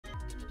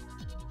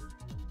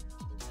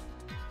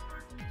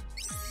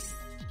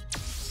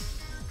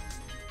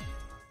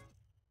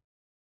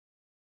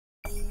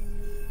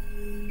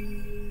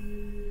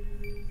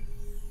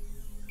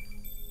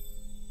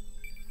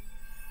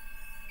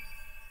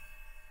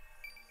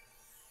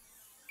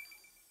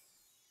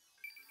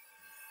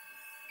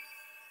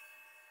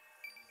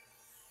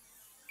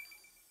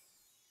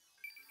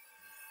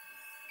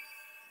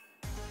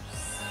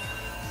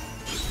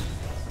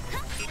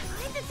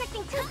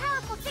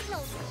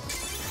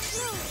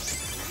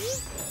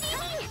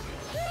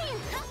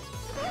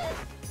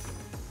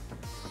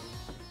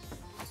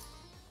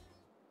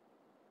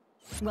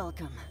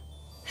Welcome.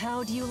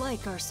 How do you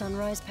like our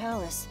Sunrise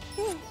Palace?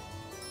 You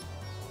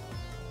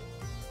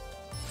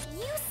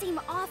seem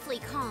awfully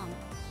calm.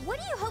 What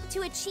do you hope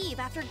to achieve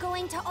after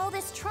going to all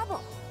this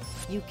trouble?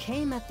 You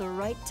came at the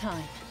right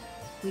time.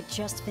 We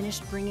just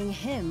finished bringing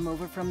him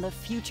over from the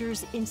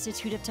Futures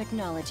Institute of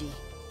Technology.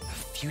 The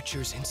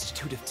Futures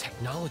Institute of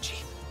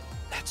Technology?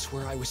 That's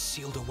where I was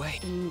sealed away.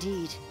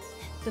 Indeed.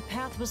 The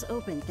path was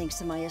open thanks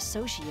to my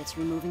associates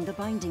removing the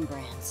binding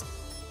brands.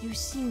 You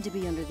seem to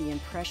be under the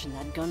impression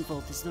that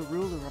Gunvolt is the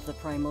ruler of the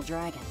Primal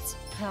Dragons.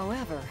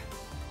 However,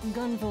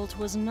 Gunvolt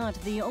was not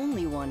the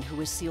only one who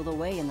was sealed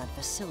away in that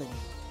facility.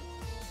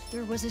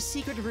 There was a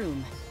secret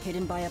room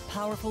hidden by a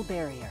powerful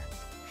barrier.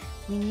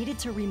 We needed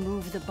to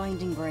remove the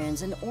binding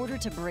brands in order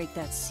to break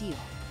that seal.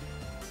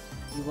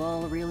 You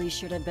all really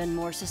should have been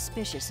more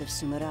suspicious of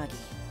Sumeragi.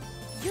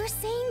 You're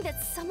saying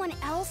that someone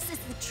else is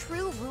the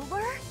true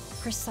ruler?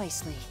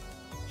 Precisely.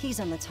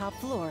 He's on the top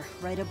floor,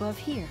 right above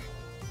here.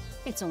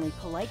 It's only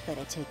polite that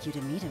I take you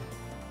to meet him.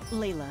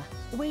 Layla,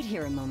 wait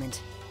here a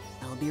moment.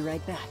 I'll be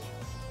right back.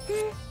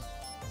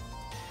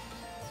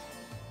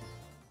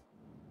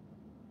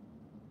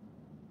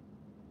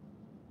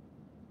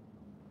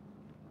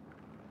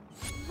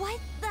 What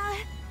the...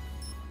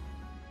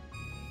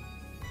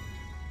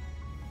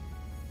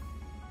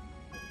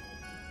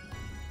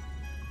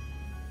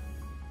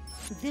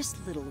 This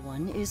little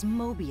one is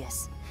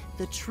Mobius,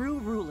 the true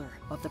ruler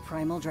of the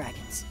Primal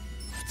Dragons.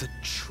 The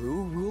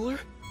true ruler?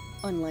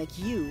 Unlike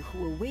you,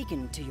 who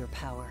awakened to your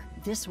power,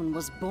 this one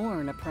was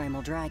born a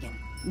Primal Dragon.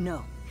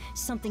 No,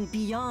 something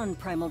beyond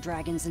Primal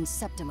Dragons and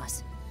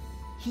Septimus.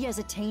 He has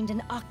attained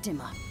an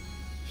Octima.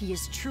 He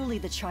is truly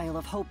the child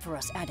of hope for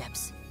us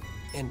adepts.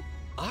 An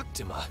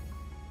Octima?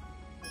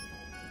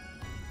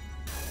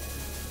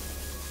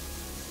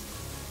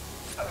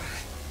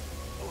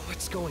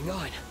 What's going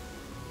on?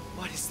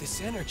 What is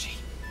this energy?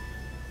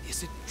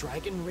 Is it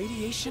dragon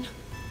radiation?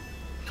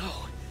 No,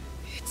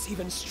 it's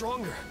even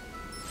stronger.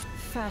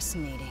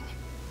 Fascinating.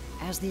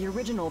 As the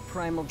original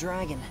Primal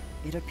Dragon,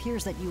 it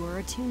appears that you are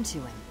attuned to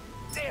him.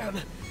 Damn!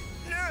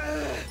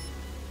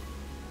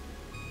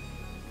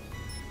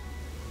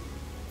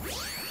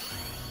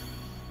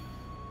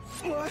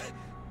 What?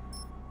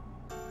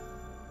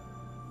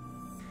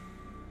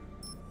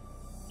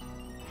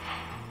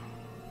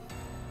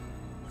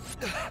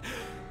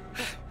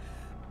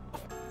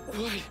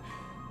 What?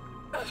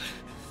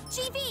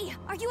 GV,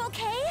 are you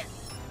okay?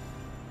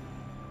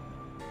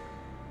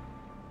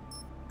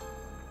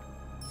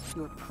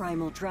 Your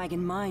Primal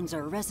Dragon minds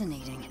are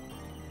resonating.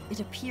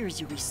 It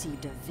appears you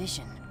received a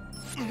vision.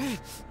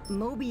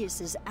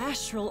 Mobius's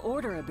Astral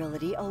Order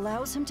ability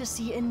allows him to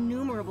see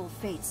innumerable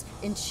fates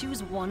and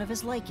choose one of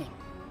his liking.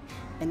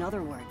 In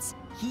other words,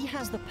 he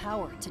has the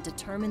power to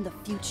determine the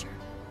future.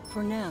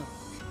 For now,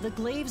 the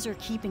Glaives are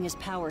keeping his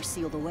power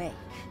sealed away,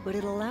 but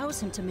it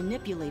allows him to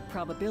manipulate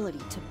probability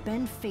to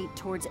bend fate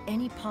towards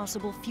any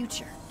possible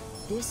future.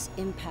 This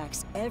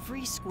impacts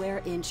every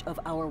square inch of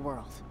our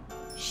world.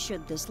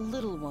 Should this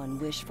little one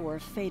wish for a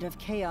fate of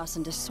chaos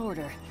and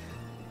disorder,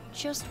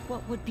 just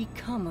what would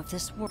become of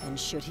this world? And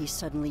should he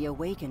suddenly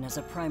awaken as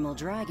a Primal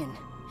Dragon,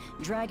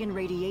 dragon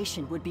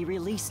radiation would be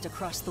released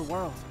across the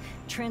world,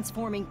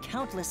 transforming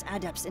countless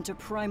adepts into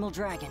Primal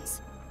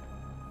Dragons.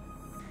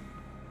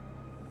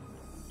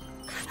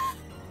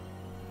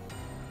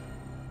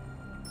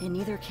 In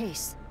either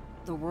case,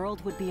 the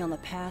world would be on the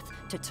path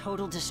to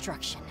total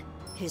destruction.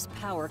 His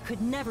power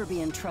could never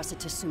be entrusted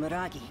to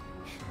Sumeragi,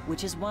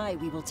 which is why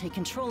we will take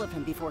control of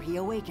him before he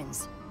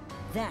awakens.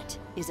 That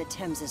is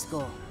Atemza's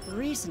goal.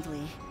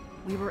 Recently,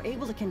 we were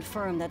able to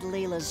confirm that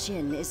Layla's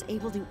Jinn is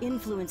able to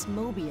influence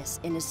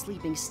Mobius in his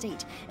sleeping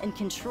state and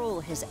control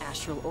his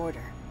astral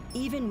order.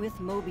 Even with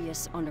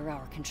Mobius under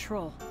our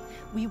control,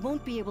 we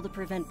won't be able to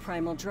prevent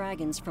Primal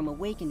Dragons from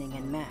awakening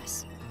en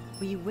masse.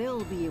 We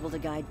will be able to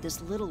guide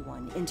this little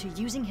one into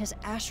using his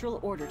astral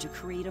order to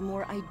create a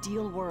more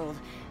ideal world,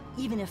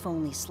 even if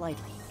only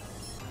slightly.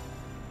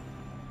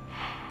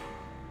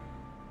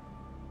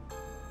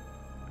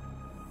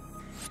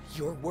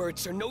 Your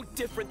words are no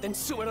different than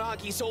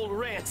Sumeragi's old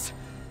rants.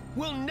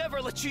 We'll never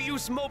let you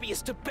use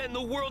Mobius to bend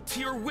the world to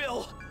your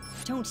will!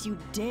 Don't you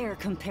dare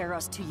compare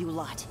us to you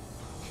lot.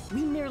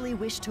 We merely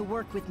wish to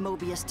work with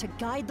Mobius to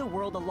guide the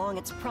world along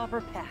its proper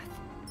path.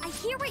 I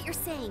hear what you're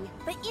saying,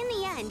 but in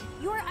the end,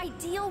 your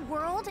ideal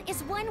world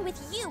is one with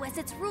you as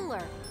its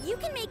ruler. You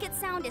can make it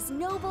sound as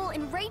noble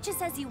and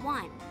righteous as you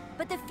want,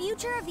 but the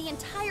future of the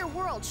entire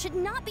world should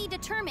not be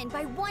determined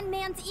by one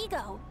man's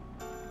ego.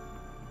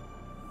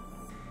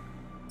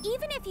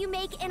 Even if you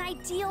make an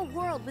ideal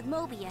world with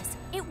Mobius,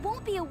 it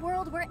won't be a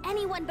world where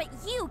anyone but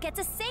you gets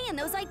a say in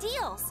those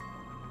ideals.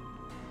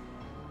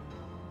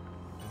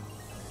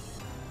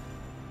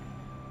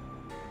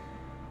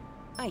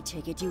 I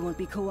take it you won't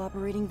be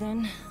cooperating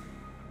then?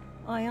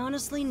 I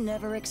honestly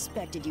never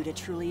expected you to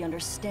truly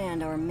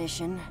understand our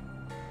mission.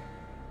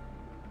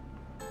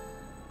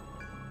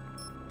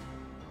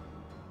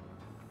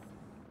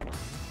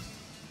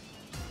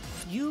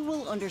 You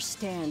will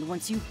understand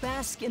once you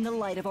bask in the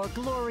light of our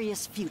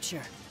glorious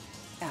future.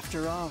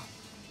 After all,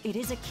 it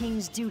is a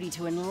king's duty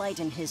to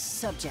enlighten his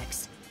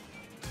subjects.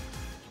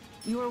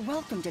 You are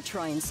welcome to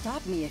try and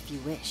stop me if you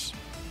wish.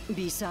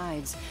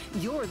 Besides,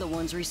 you're the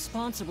ones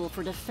responsible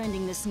for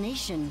defending this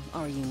nation,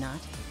 are you not?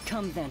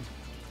 Come then,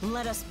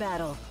 let us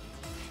battle.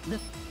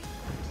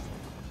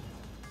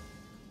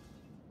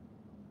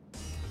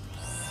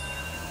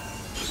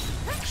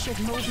 Should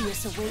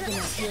Mobius awaken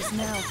as he is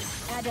now,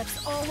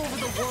 adepts all over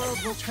the world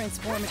will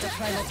transform into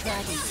primal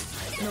dragons.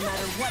 No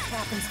matter what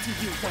happens to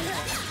you,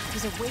 Gunvolt,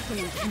 his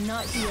awakening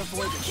cannot be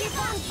avoided. Keep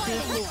on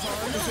fighting!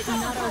 Is it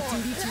not our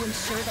duty to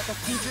ensure that the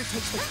future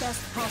takes the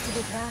best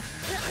possible path?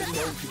 I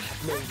know you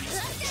have no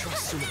reason to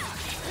trust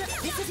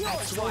Tsunade. This is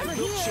yours. That's why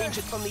we'll change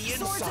it from the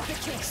Swords of the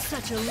inside. King.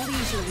 Such a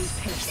leisurely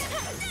pace.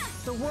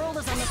 The world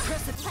is on the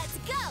precipice. Let's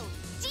go!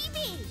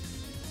 DB!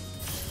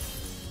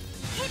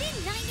 Hidden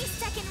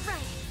 90-second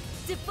right.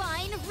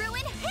 Divine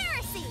Ruin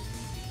Heresy!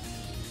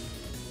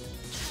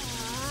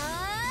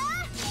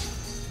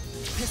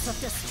 Piss of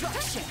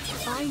destruction.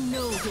 I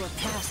know your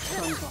past,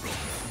 Gunvolt.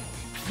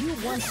 You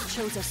once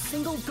chose a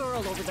single girl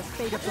over the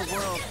fate of the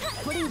world,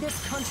 putting this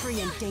country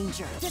in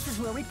danger. This is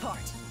where we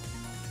part.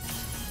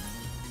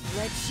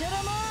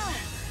 Legitima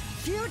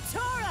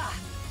Futura!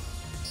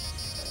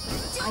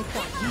 I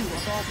thought you,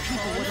 of all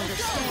people, would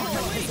understand my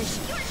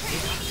position.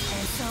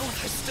 And so,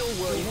 I still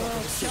worry about the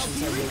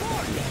decisions I made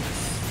back then.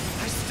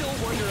 I still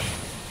wonder...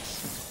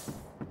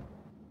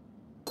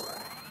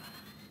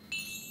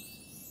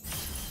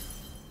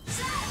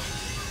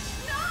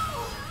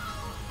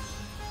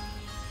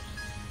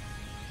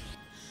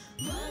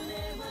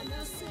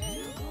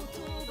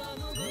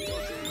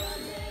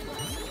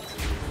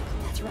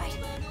 That's right.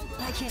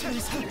 I can't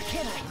lose here,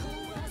 can I?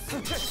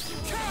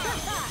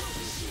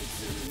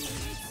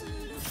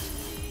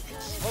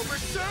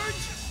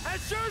 Oversurge!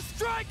 Azure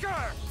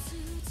Striker!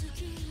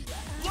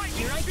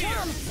 Lightning Here I Spear!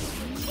 come!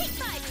 Take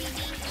 5,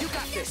 DB! You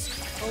got this!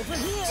 Over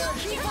here!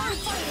 Keep on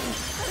fighting!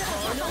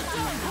 Oh, no,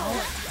 time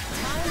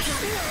to...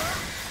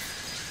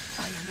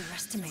 I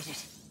underestimated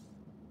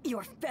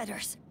your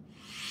feathers.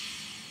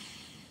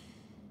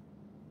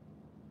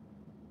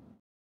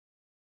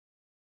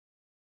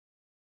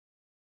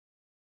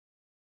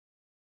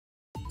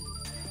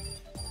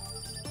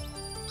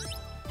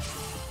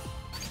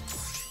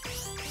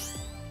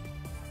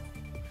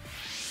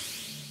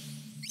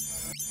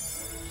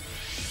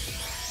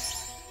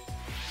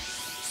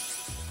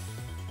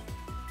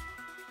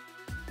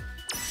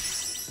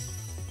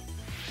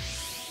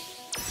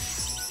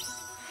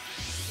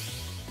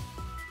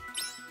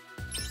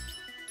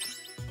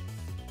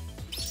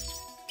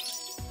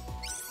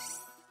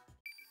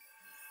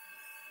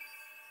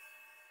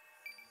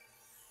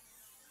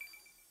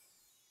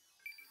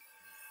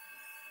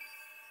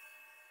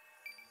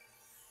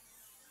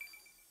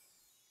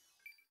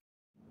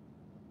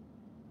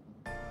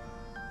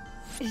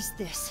 Is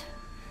this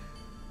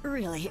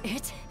really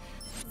it?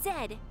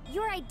 Zed,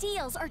 your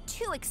ideals are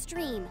too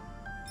extreme.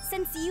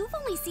 Since you've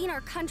only seen our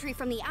country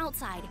from the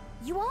outside,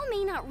 you all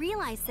may not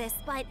realize this,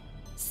 but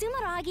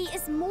Sumeragi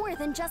is more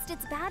than just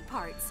its bad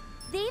parts.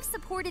 They've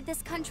supported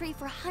this country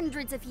for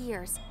hundreds of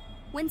years.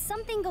 When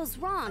something goes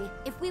wrong,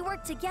 if we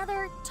work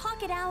together,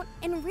 talk it out,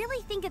 and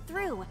really think it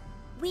through,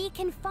 we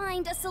can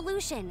find a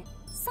solution.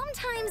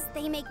 Sometimes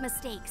they make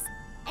mistakes,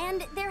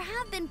 and there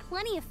have been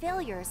plenty of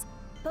failures,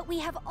 but we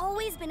have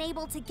always been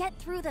able to get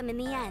through them in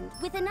the end.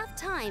 With enough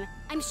time,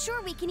 I'm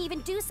sure we can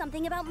even do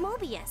something about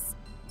Mobius.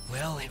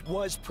 Well, it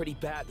was pretty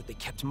bad that they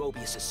kept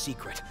Mobius a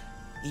secret,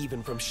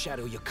 even from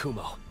Shadow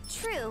Yakumo.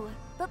 True,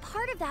 but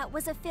part of that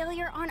was a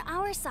failure on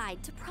our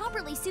side to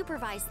properly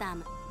supervise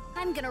them.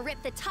 I'm gonna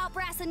rip the top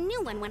brass a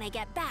new one when I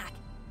get back.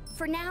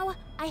 For now,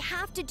 I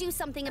have to do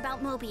something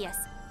about Mobius.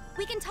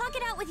 We can talk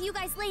it out with you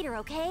guys later,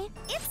 okay?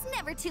 It's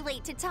never too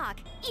late to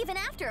talk, even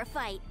after a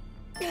fight.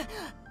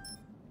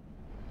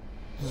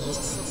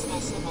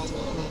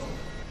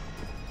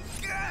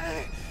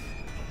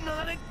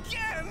 Not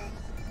again!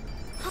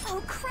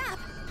 Oh crap!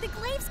 The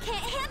glaives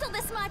can't handle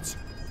this much!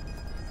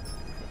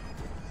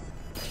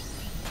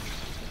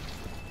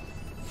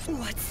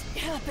 What's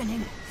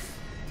happening?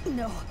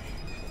 No,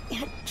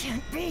 it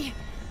can't be.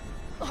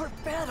 Our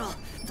battle,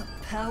 the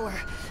power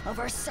of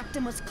our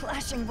Septimus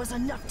clashing was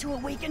enough to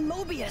awaken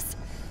Mobius.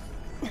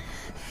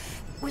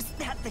 Was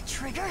that the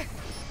trigger?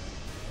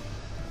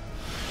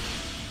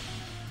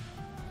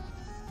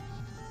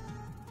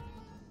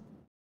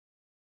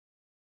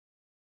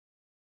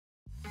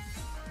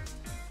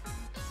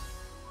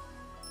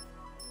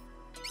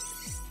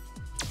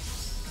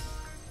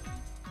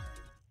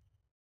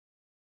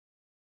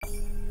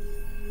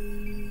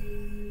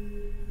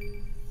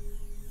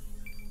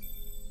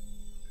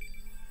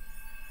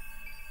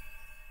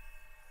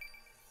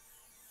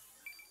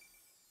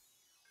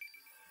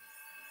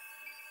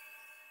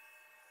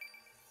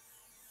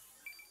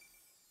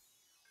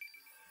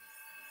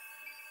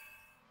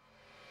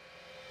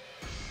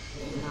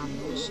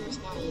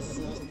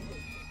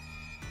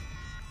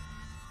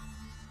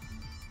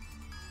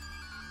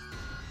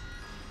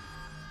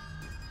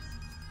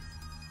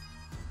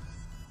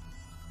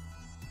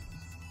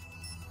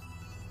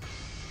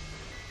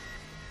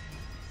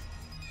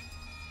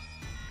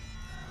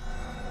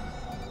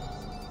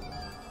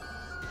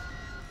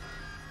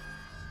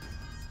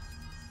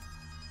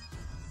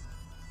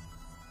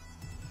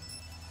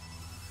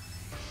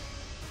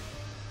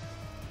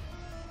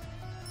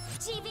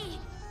 GV,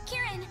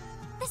 Kieran,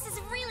 this is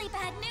really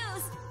bad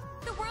news.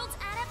 The world's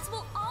adepts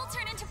will all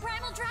turn into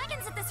primal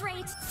dragons at this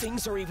rate.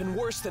 Things are even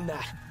worse than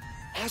that.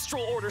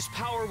 Astral Order's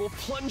power will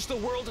plunge the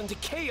world into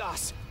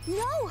chaos.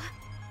 No!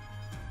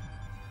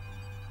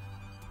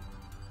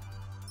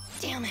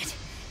 Damn it!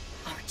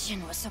 Our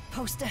Jin was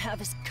supposed to have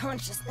his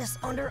consciousness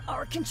under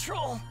our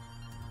control.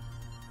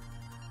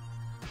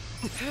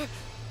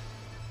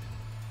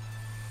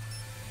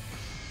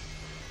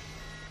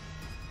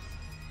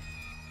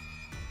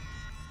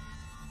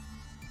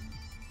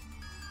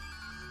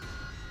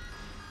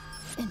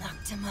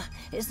 Enoctima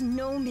is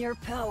no mere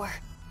power.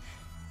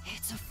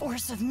 It's a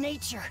force of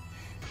nature.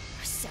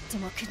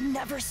 Septima could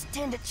never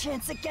stand a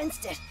chance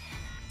against it.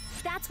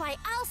 That's why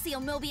I'll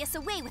seal Mobius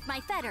away with my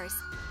fetters.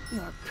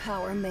 Your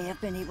power may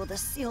have been able to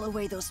seal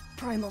away those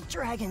primal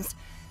dragons,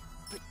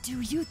 but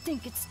do you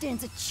think it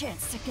stands a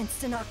chance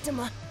against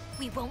Enoctima?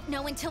 We won't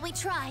know until we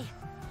try.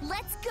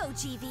 Let's go,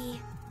 GV.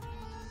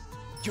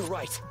 You're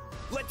right.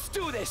 Let's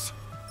do this!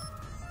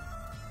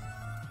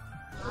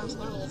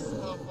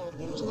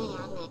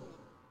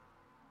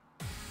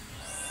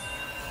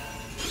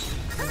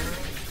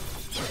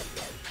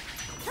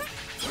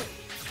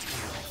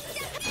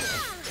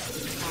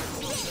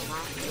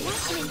 What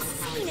an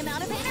insane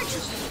amount of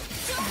energy!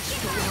 Don't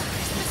give up!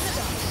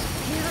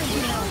 Here and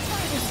now,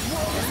 this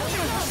world is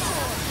under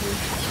assault. We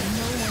have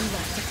no one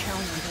left to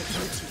count on but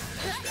you two.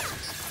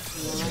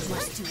 You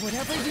must do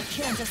whatever you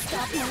can to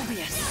stop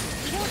Mobius.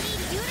 We don't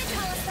need you to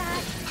tell us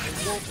that! I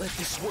won't let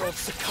this world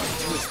succumb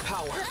to his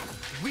power.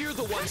 We're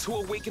the ones who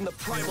awaken the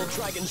primal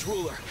dragon's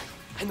ruler.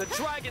 And the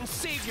dragon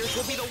saviors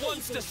will be the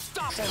ones to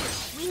stop him!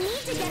 We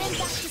need to get him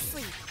back to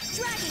sleep.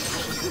 Dragon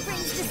King, who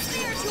brings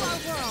despair to our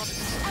world.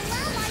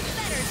 Allow my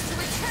fetters to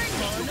return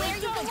you to where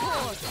you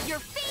belong. Your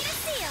fate is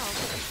sealed!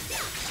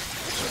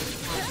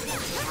 Don't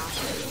give up!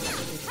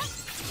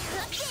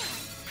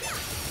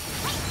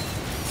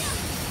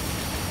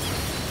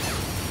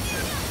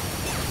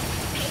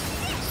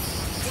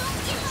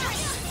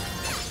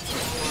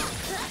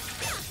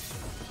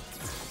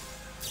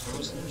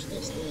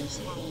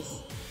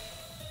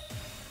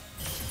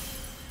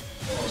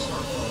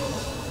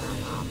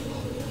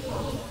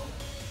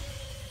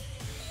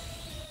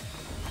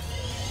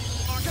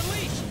 Arc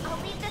Unleash! I'll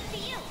leave this to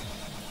you.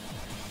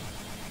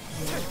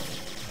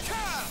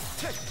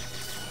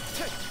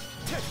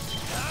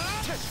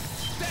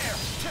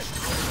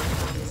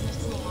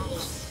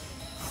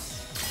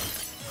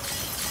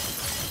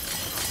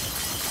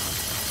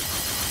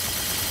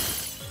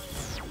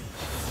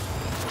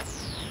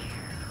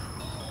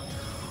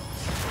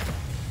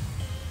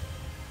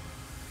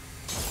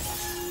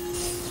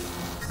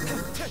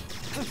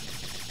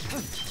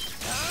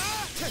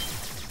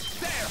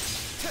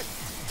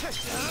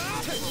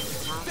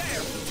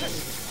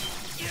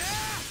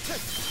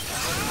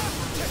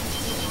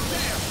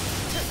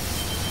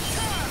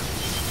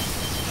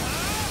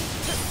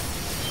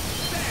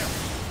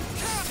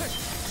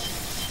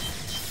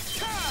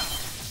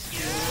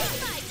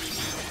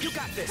 You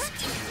got this!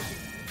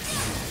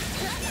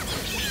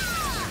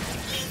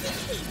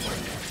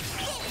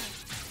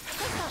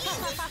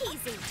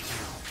 Easy.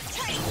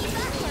 Try to keep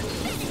up or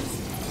finish.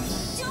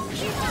 Don't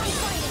keep on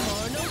fighting.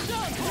 Or no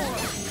downpour!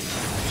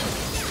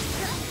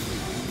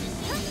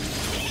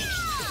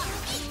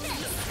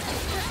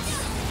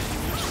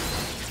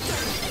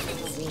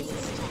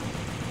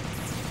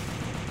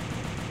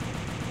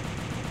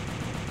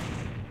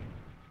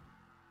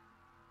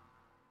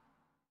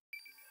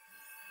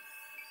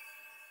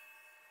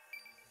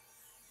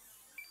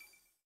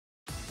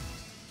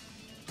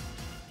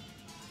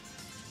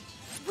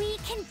 We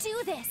can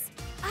do this!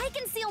 I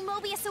can seal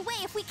Mobius away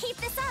if we keep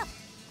this up!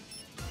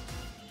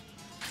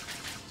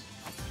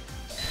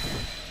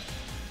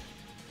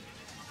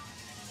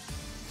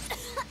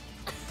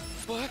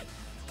 What?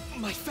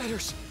 My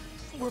fetters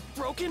were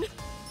broken?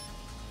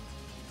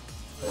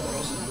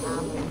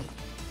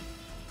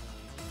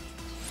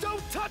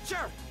 Don't touch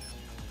her!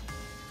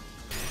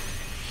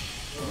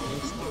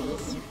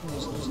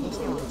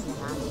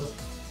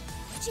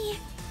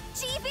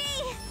 GV!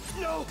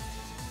 No!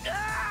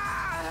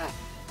 Ah!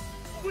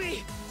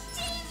 We...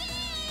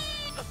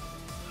 GV!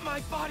 My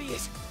body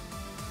is...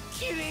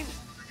 Kidding!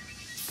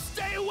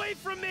 Stay away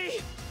from me!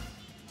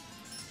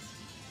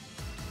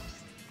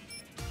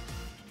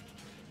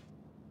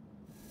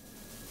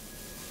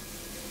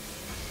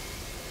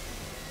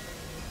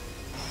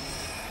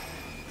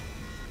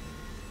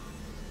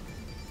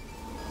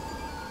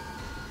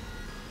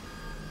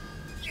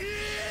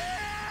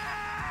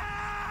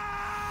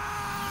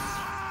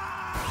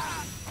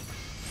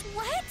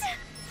 What?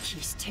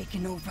 He's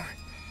taken over.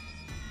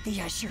 The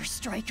Azure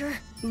Striker,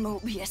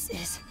 Mobius,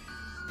 is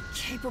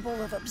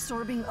capable of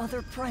absorbing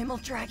other primal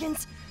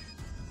dragons?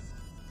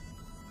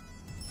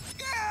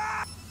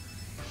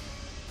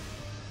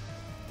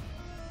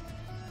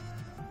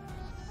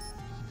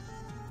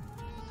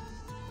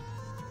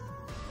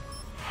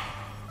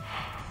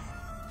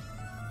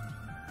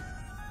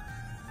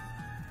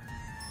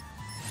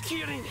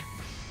 Kirin!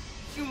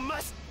 You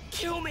must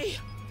kill me!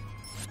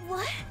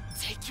 What?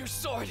 Take your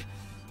sword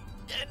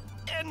and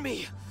and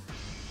me,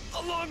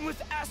 along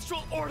with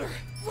Astral Order.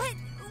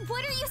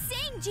 What are you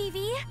saying,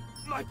 GV?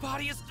 My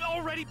body has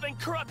already been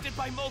corrupted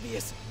by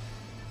Mobius.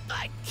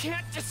 I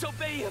can't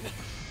disobey him.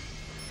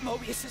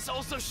 Mobius has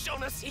also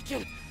shown us he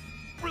can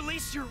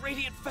release your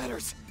radiant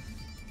fetters.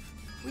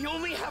 We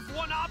only have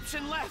one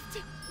option left.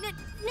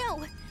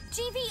 No,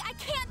 GV, I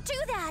can't do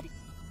that.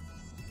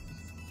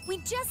 We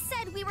just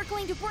said we were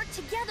going to work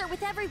together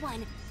with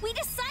everyone. We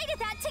decided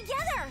that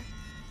together.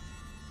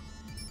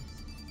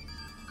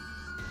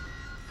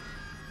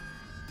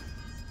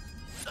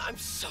 I'm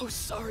so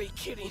sorry,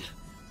 Kidding,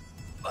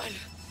 but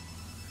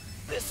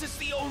this is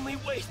the only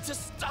way to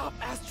stop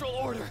Astral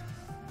Order.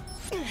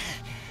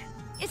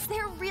 Is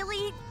there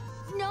really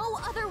no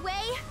other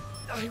way?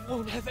 I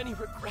won't have any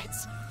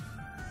regrets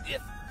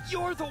if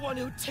you're the one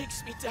who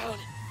takes me down.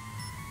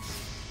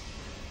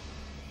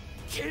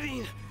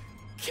 Kidding,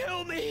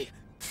 kill me!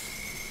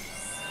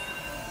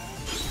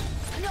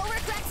 No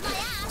regrets, my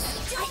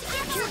ass! Don't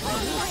get your own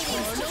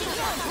things together!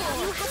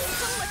 You have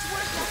so much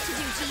work left to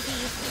do, GV.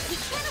 We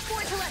can't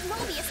afford to let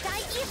Mobius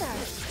die either.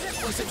 It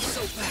wasn't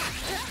so bad.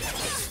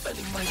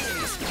 Spending my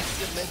days like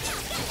demented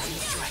in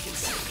the Dragon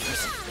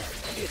Saviors.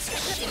 It's a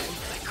shame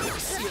I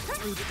couldn't see it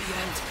through to the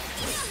end.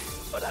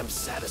 But I'm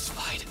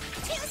satisfied.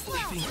 Too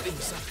slow! Leaving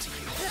things up to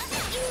you.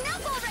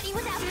 Enough already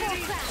with that bull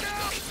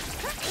crap!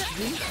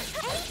 Any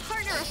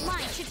partner of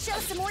mine should show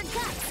some more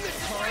guts.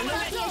 I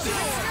thought the Azure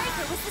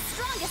Striker was the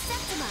strongest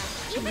Septima,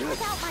 even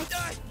without my...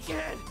 I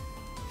can't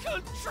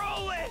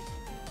control it!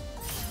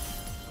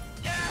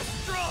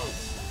 Astral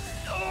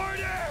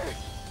Order!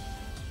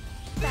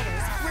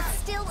 Fetters, we're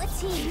still a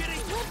team.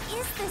 What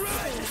is this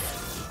space?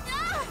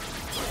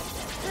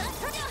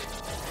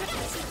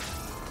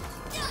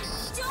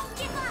 Don't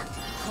give up!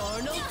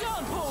 Carnal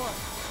Downpour!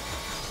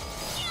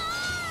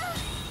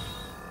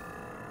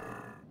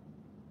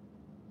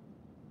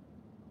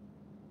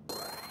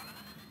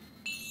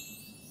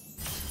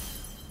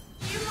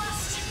 You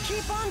must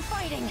keep on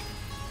fighting!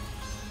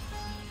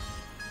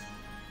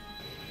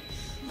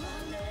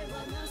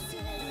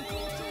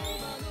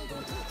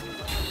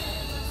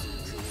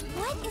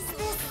 What is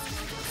this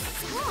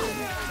song?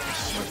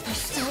 You're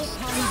still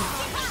hungry.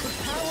 The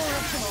power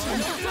of the sun.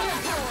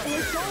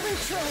 And golden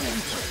trillium.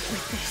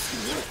 With this,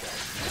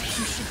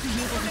 you should be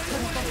able to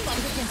put up a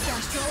fight against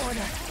Astral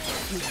Order.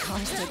 We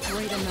caused a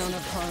great amount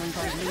of harm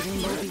by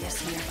leaving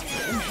Mobius here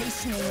and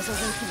hastening his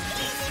awakening.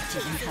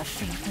 Didn't have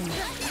faith in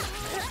you.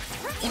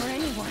 Or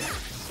anyone.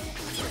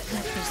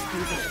 Let this be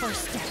the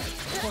first step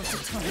towards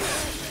atonement.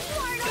 You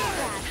aren't all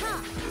that, huh?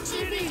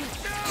 GV,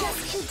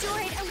 just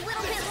enjoy it a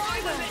little bit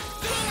longer.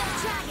 King of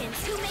Dragons,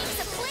 who makes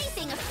a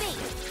plaything of fate.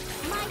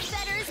 My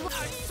fetters will...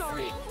 I'm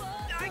sorry.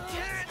 I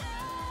can't.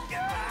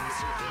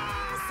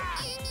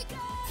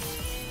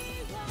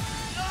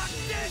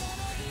 Octet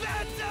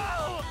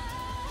Battle!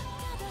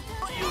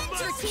 You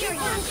must keep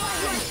on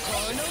fighting!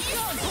 Carnal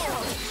Downpour!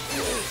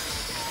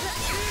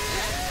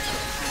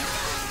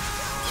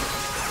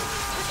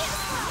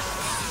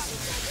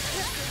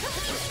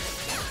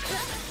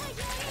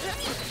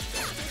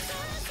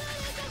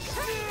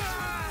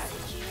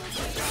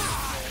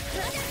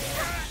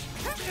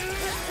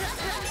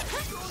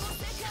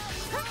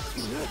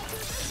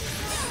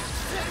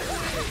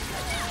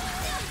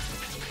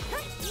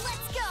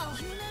 Let's go!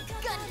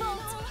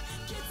 Gunvolt!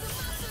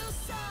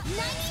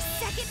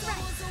 90-second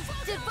rest!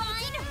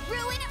 Divine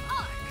Ruin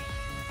Arc!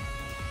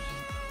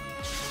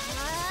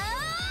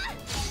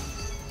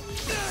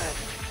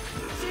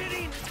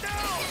 Kidding! No!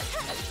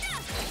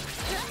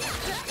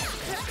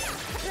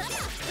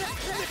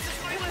 This is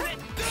my limit!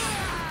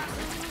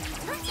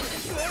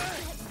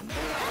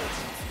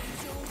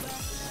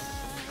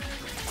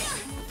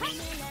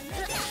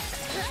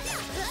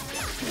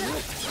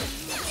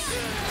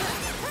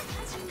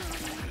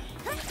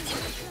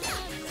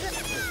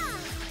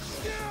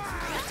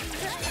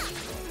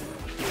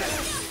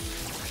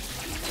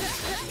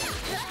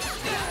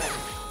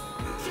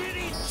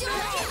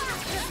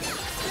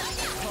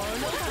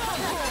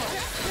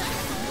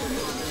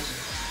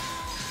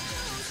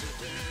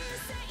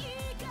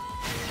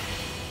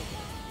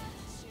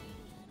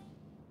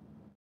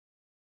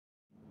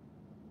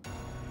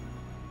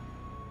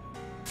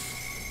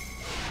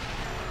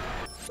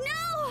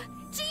 No!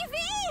 GV!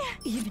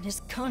 Even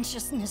his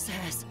consciousness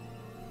has.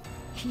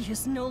 He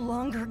is no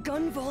longer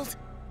Gunvolt.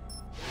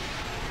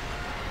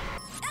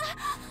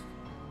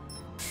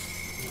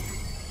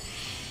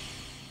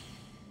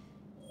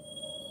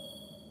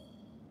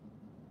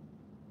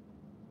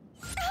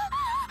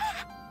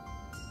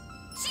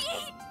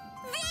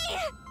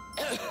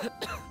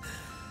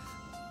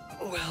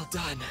 Well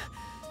done,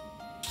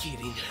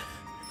 Keating.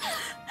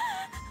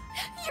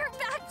 You're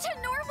back to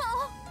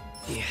normal!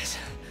 Yes.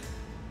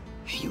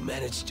 You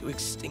managed to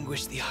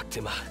extinguish the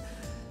Octima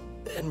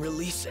and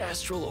release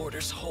Astral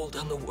Order's hold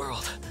on the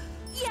world.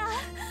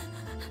 Yeah,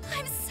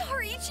 I'm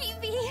sorry,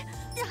 GV.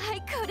 I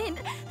couldn't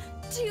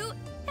do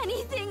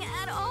anything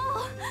at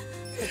all.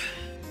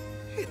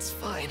 It's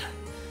fine.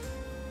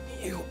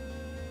 You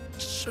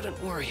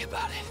shouldn't worry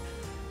about it.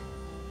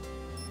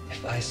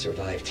 If I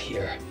survived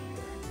here,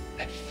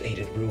 That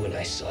fated ruin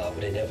I saw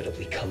would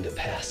inevitably come to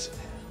pass.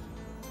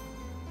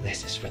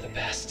 This is for the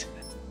best.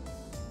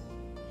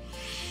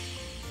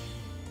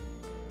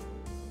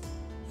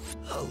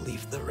 I'll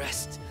leave the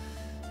rest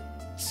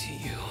to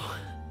you.